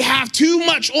 Because we have too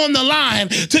much on the line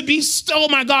to be, oh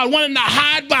my God, wanting to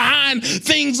hide behind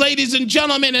things, ladies and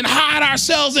gentlemen, and hide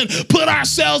ourselves and put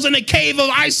ourselves in a cave of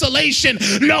isolation.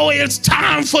 No, it's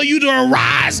time for you to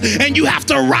arise, and you have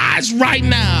to rise right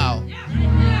now.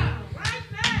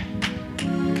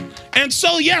 And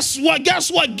so, guess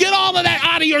what? Get all of that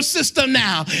out of your system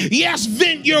now. Yes,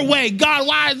 vent your way. God,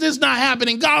 why is this not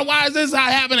happening? God, why is this not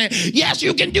happening? Yes,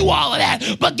 you can do all of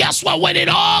that. But guess what? When it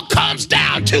all comes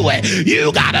down to it,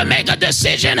 you got to make a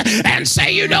decision and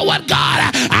say, you know what,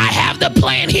 God, I have the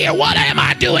plan here. What am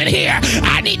I doing here?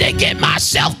 I need to get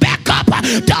myself back up,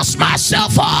 dust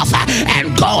myself off,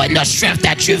 and go in the strength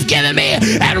that you've given me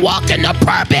and walk in the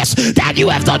purpose that you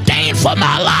have ordained for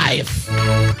my life.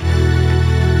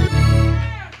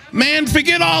 Man,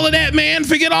 forget all of that, man.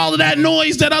 Forget all of that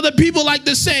noise that other people like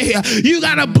to say. You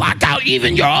got to block out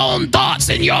even your own thoughts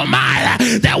in your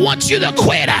mind that wants you to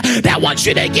quit, that wants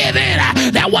you to give in,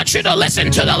 that wants you to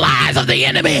listen to the lies of the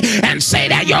enemy and say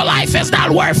that your life is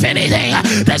not worth anything,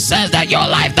 that says that your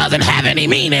life doesn't have any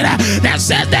meaning, that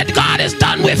says that God is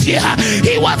done with you.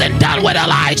 He wasn't done with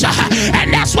Elijah,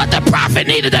 and that's what the prophet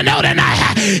needed to know tonight.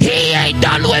 He ain't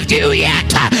done with you yet.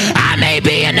 I may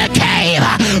be in the cave,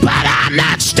 but I'm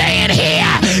not staying here,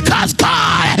 because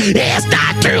God is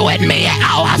not through with me.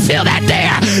 Oh, I feel that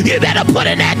there. You better put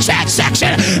in that chat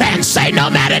section and say, no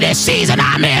matter the season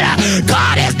I'm in,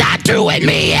 God is not through with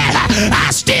me yet. I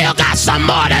still got some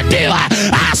more to do.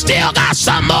 I still got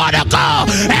some more to go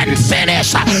and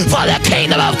finish for the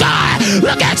kingdom of God.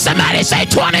 Look at somebody, say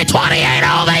 2020 ain't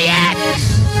over yet.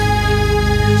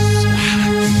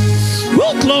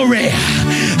 Oh, glory.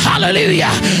 Hallelujah.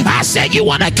 I said you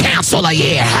want to cancel a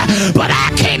year, but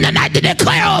I came tonight to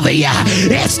declare over you,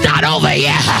 it's not over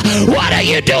yet. What are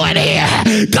you doing here?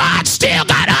 God still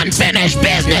got unfinished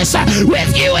business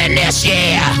with you in this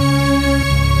year.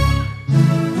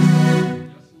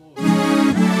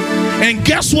 And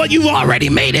guess what? You've already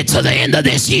made it to the end of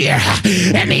this year.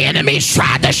 And the enemy's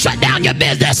tried to shut down your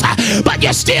business, but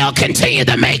you still continue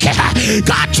to make it.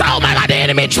 God told me that the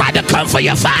enemy tried to come for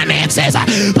your finances,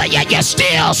 but yet you're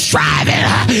still striving.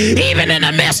 Even in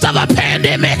the midst of a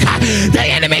pandemic, the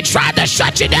enemy tried to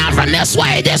shut you down from this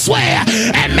way,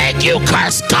 and make you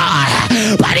curse God.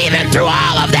 But even through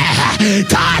all of that,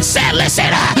 God said, listen,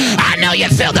 I know you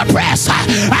feel depressed.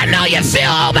 I know you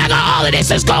feel, oh my God, all of this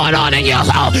is going on in your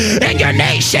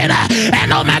nation,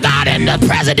 and oh my God, in the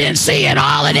presidency and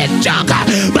all of this junk.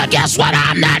 But guess what?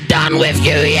 I'm not done with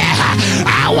you yet.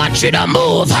 I want you to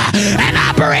move and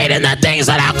operate in the things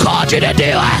that I called you to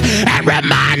do, and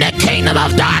remind the kingdom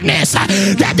of darkness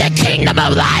that the kingdom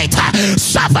of light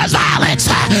suffers violence,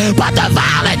 but the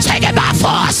violent take it by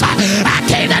force. I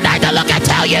came tonight to look and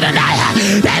tell you tonight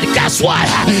that guess what?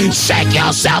 Shake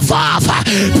yourself off,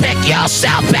 pick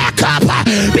yourself back up,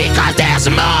 because there's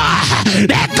more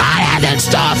that God has in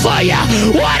store for you.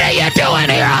 What are you doing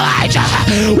here, Elijah?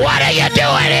 What are you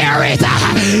doing here, Aretha?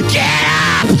 Get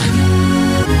up!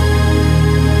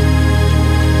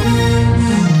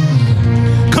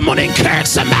 Come on, encourage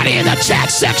somebody in the chat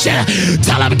section.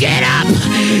 Tell them, get up,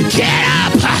 get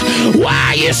up.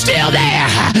 Why are you still there?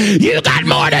 You got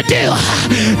more to do.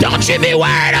 Don't you be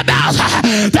worried about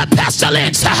the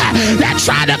pestilence that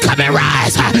tried to come and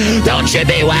rise. Don't you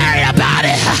be worried about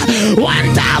it.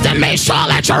 1,000 may fall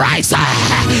at your right side.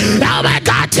 Oh my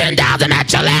God, 10,000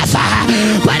 at your left.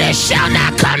 But it shall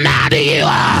not come nigh to you.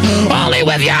 Only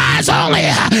with your eyes only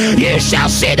you shall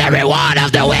see the reward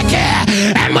of the wicked.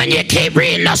 And when you keep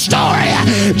reading the story,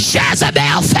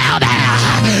 Jezebel fell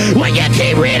down. When you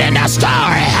keep reading the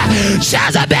story,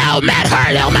 Jezebel met her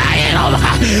in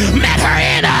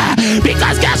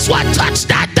because guess what? Touch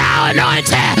not thou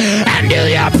anointed, and do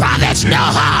your prophets no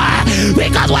harm.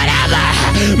 Because whatever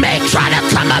may try to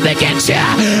come up against you,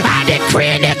 I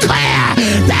decree and declare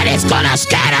that it's gonna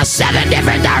scatter 7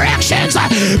 different directions,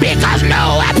 because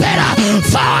no weapon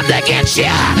formed against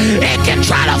you, it can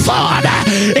try to form.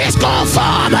 It's gonna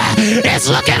form. It's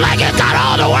looking like it got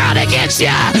all the world against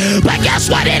you, but guess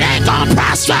what? It ain't gonna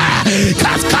prosper,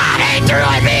 cause God ain't through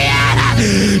with me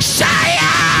yet. Say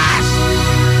yes!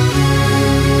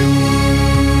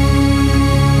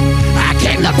 I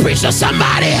came to preach to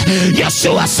somebody. You're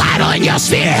suicidal in your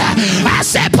spirit. I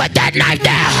said put that knife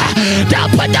down. Don't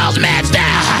put those meds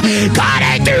down. God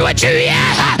ain't through with you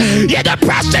yet. You're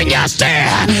depressed in your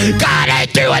spirit. God ain't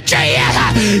through with you yet.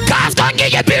 God's gonna give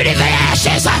you beauty for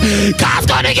ashes. God's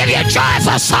gonna give you joy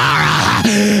for sorrow.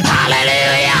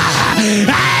 Hallelujah.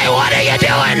 Hey, what are you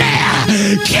doing there?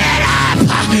 Get up,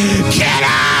 get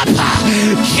up,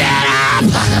 get up,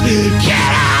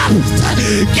 get up,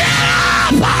 get up,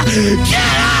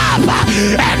 get up,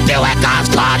 and do what God's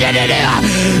called you to do.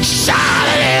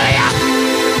 Hallelujah.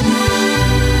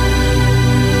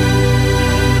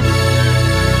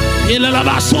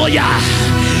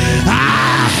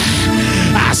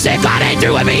 I said, God ain't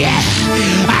through with me yet.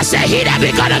 I said, he that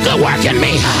begun a good work in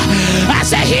me. I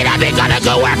said, he that begun a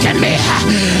good work in me.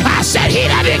 I said, he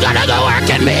that begun a good work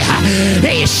in me.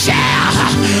 He shall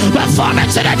perform it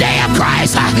to the day of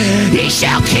Christ. He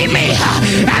shall keep me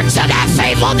until that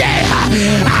faithful day.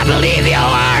 I believe your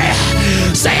word.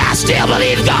 Say, I still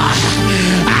believe God.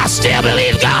 I still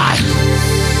believe God.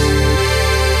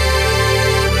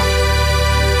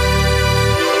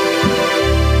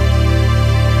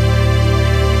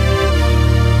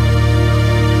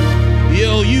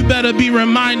 You better be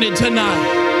reminded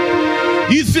tonight.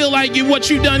 You feel like what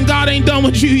you done, God ain't done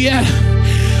with you yet.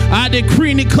 I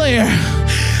decree and declare,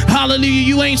 hallelujah,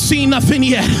 you ain't seen nothing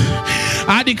yet.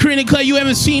 I decree and declare you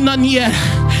haven't seen nothing yet.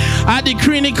 I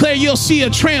decree and declare you'll see a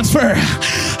transfer.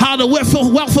 How the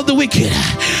wealth of the wicked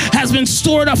has been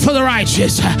stored up for the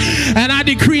righteous. And I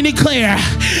decree and declare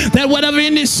that whatever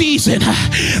in this season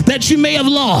that you may have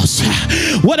lost,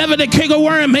 whatever the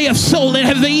cankerworm may have stolen,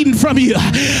 have they eaten from you,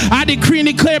 I decree and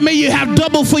declare may you have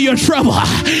double for your trouble.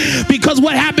 Because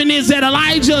what happened is that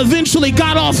Elijah eventually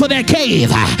got off of that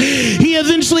cave. He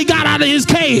eventually got out of his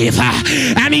cave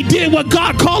and he did what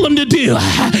God called him to do.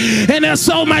 And that's,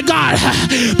 oh my God,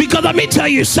 because let me tell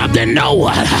you something, no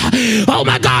one, oh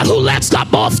my God, who lets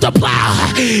up off the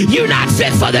plow, you're not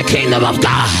fit for the kingdom of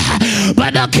God.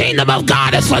 But the kingdom of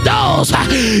God is for those,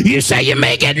 you say you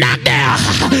may get knocked down,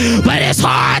 but it's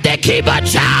hard to keep a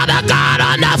child of God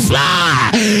on the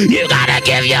floor. You gotta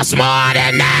give us more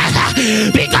than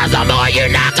that, because the more you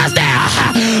knock us down,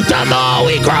 the more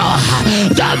we grow,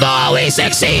 the more we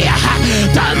succeed,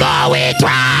 the more we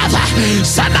thrive.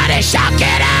 Somebody shout,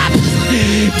 get up,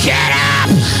 get up,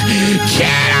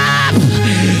 get up,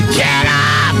 get up.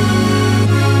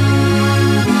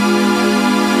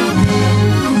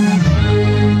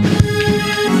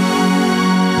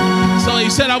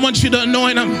 I want you to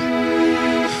anoint him.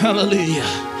 Hallelujah.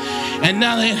 And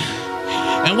now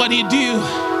and what he do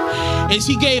is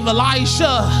he gave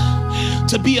Elisha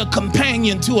to be a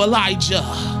companion to Elijah.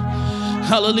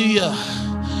 Hallelujah.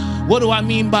 What do I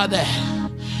mean by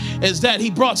that? Is that he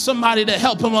brought somebody to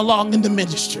help him along in the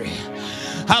ministry.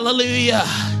 Hallelujah.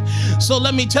 So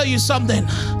let me tell you something.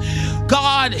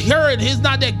 God heard, it's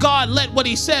not that God let what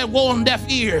he said go on deaf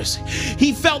ears.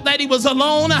 He felt that he was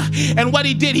alone, and what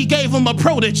he did, he gave him a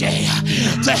protege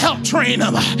to help train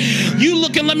him. You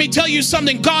look, and let me tell you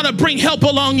something, God will bring help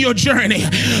along your journey.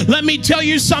 Let me tell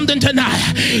you something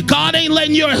tonight. God ain't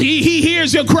letting he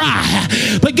hears your cry,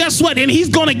 but guess what? And he's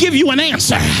going to give you an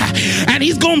answer, and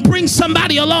he's going to bring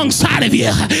somebody alongside of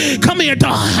you. Come here,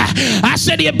 dog. I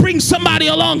said he'll bring somebody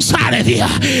alongside of you.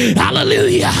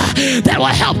 Hallelujah. That will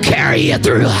help carry you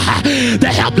through, to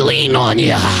help lean on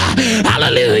you.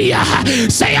 Hallelujah.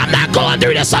 Say, I'm not going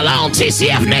through this alone,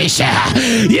 TCF Nation.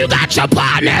 You got your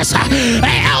partners.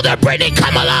 Hey, Elder Brittany,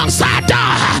 come alongside,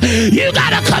 dog. You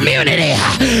got a community.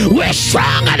 We're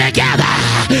stronger together.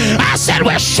 I said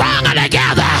we're stronger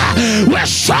together. We're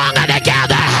stronger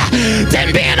together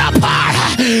than being apart.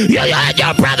 You and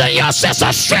your brother and your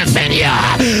sister strengthen you.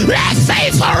 Let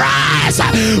faith arise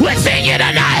within you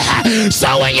tonight.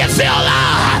 So when you feel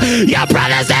low, your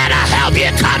brother's there to help you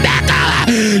come back up.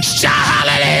 Shout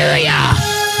hallelujah.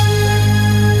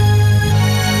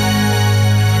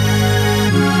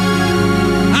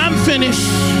 I'm finished.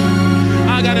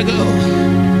 I gotta go.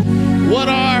 What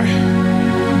are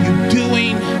you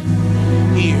doing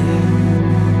here?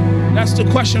 That's the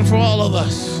question for all of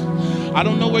us. I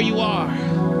don't know where you are.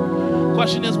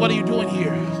 Question is, what are you doing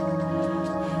here?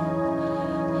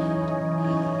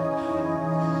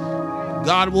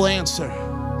 God will answer.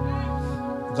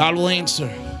 God will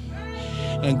answer.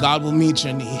 And God will meet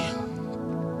your need.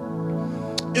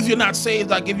 If you're not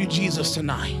saved, I give you Jesus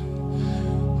tonight.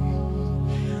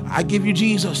 I give you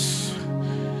Jesus.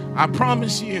 I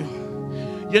promise you,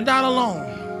 you're not alone.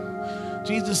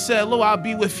 Jesus said, Lord, I'll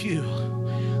be with you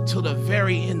till the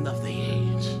very end of the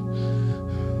age.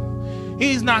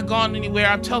 He's not gone anywhere.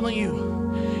 I'm telling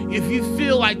you, if you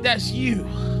feel like that's you,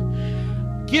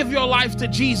 give your life to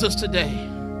Jesus today.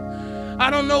 I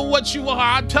don't know what you are.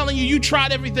 I'm telling you, you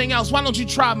tried everything else. Why don't you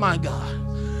try my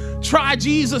God? Try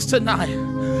Jesus tonight.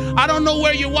 I don't know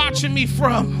where you're watching me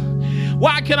from.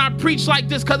 Why can I preach like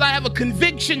this? Because I have a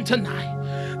conviction tonight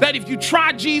that if you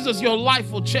try Jesus, your life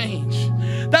will change.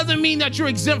 Doesn't mean that you're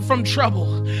exempt from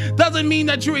trouble. Doesn't mean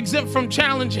that you're exempt from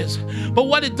challenges. But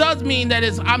what it does mean that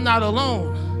is I'm not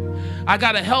alone. I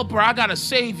got a helper. I got a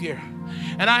savior.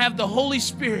 And I have the Holy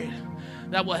Spirit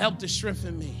that will help to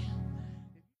strengthen me.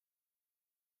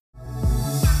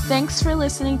 Thanks for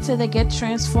listening to the Get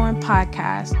Transformed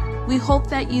podcast. We hope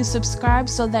that you subscribe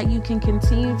so that you can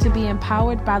continue to be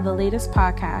empowered by the latest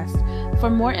podcast. For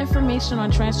more information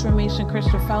on Transformation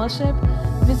Christian Fellowship,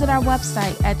 visit our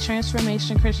website at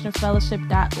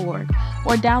transformationchristianfellowship.org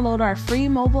or download our free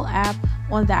mobile app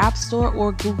on the App Store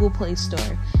or Google Play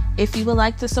Store. If you would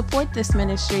like to support this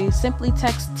ministry, simply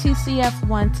text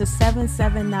TCF1 to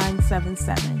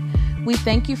 77977. We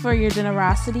thank you for your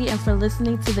generosity and for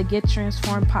listening to the Get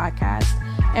Transformed podcast.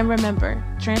 And remember,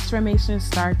 transformation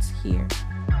starts here.